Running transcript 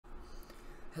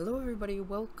Hello everybody,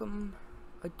 welcome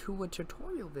to a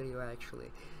tutorial video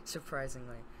actually,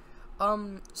 surprisingly.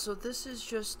 So this is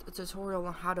just a tutorial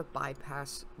on how to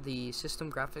bypass the system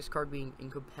graphics card being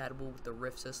incompatible with the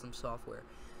Rift system software.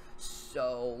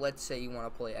 So let's say you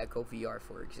want to play Echo VR,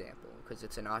 for example, because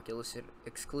it's an Oculus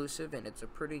exclusive and it's a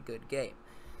pretty good game.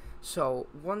 So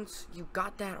once you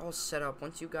got that all set up,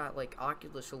 once you got like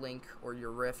Oculus Link or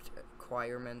your Rift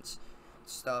requirements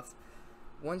stuff,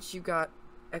 once you got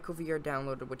Echo VR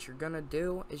downloaded, what you're gonna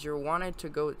do is you're wanted to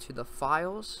go to the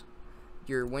files,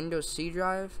 your Windows C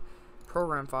drive,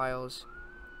 program files,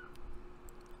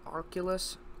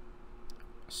 Oculus,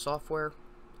 software,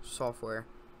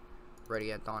 ready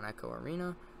at Dawn Echo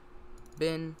Arena,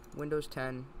 bin, Windows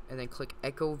 10, and then click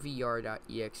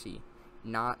echovr.exe.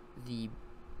 Not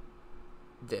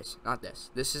this.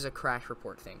 This is a crash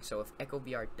report thing. So if Echo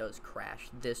VR does crash,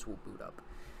 this will boot up.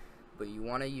 But you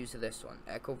want to use this one,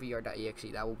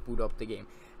 echovr.exe. That will boot up the game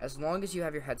as long as you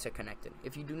have your headset connected.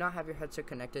 If you do not have your headset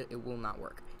connected, it will not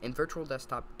work. And virtual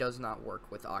desktop does not work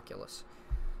with Oculus,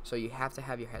 so you have to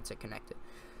have your headset connected.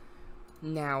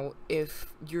 Now,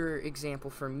 if your example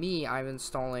for me, I'm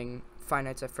installing Five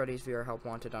Nights at Freddy's VR Help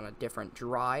Wanted on a different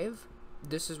drive,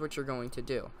 this is what you're going to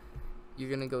do. You're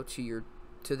going to go to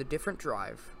the different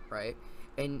drive, right?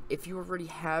 And if you already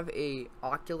have a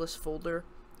Oculus folder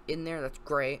in there, that's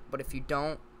great, but if you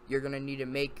don't, you're gonna need to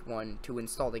make one to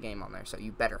install the game on there, so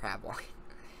you better have one.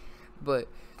 But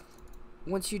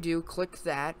once you do, click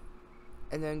that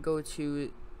and then go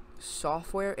to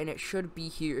software, and it should be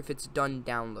here if it's done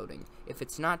downloading. If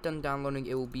it's not done downloading,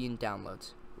 it will be in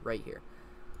downloads right here.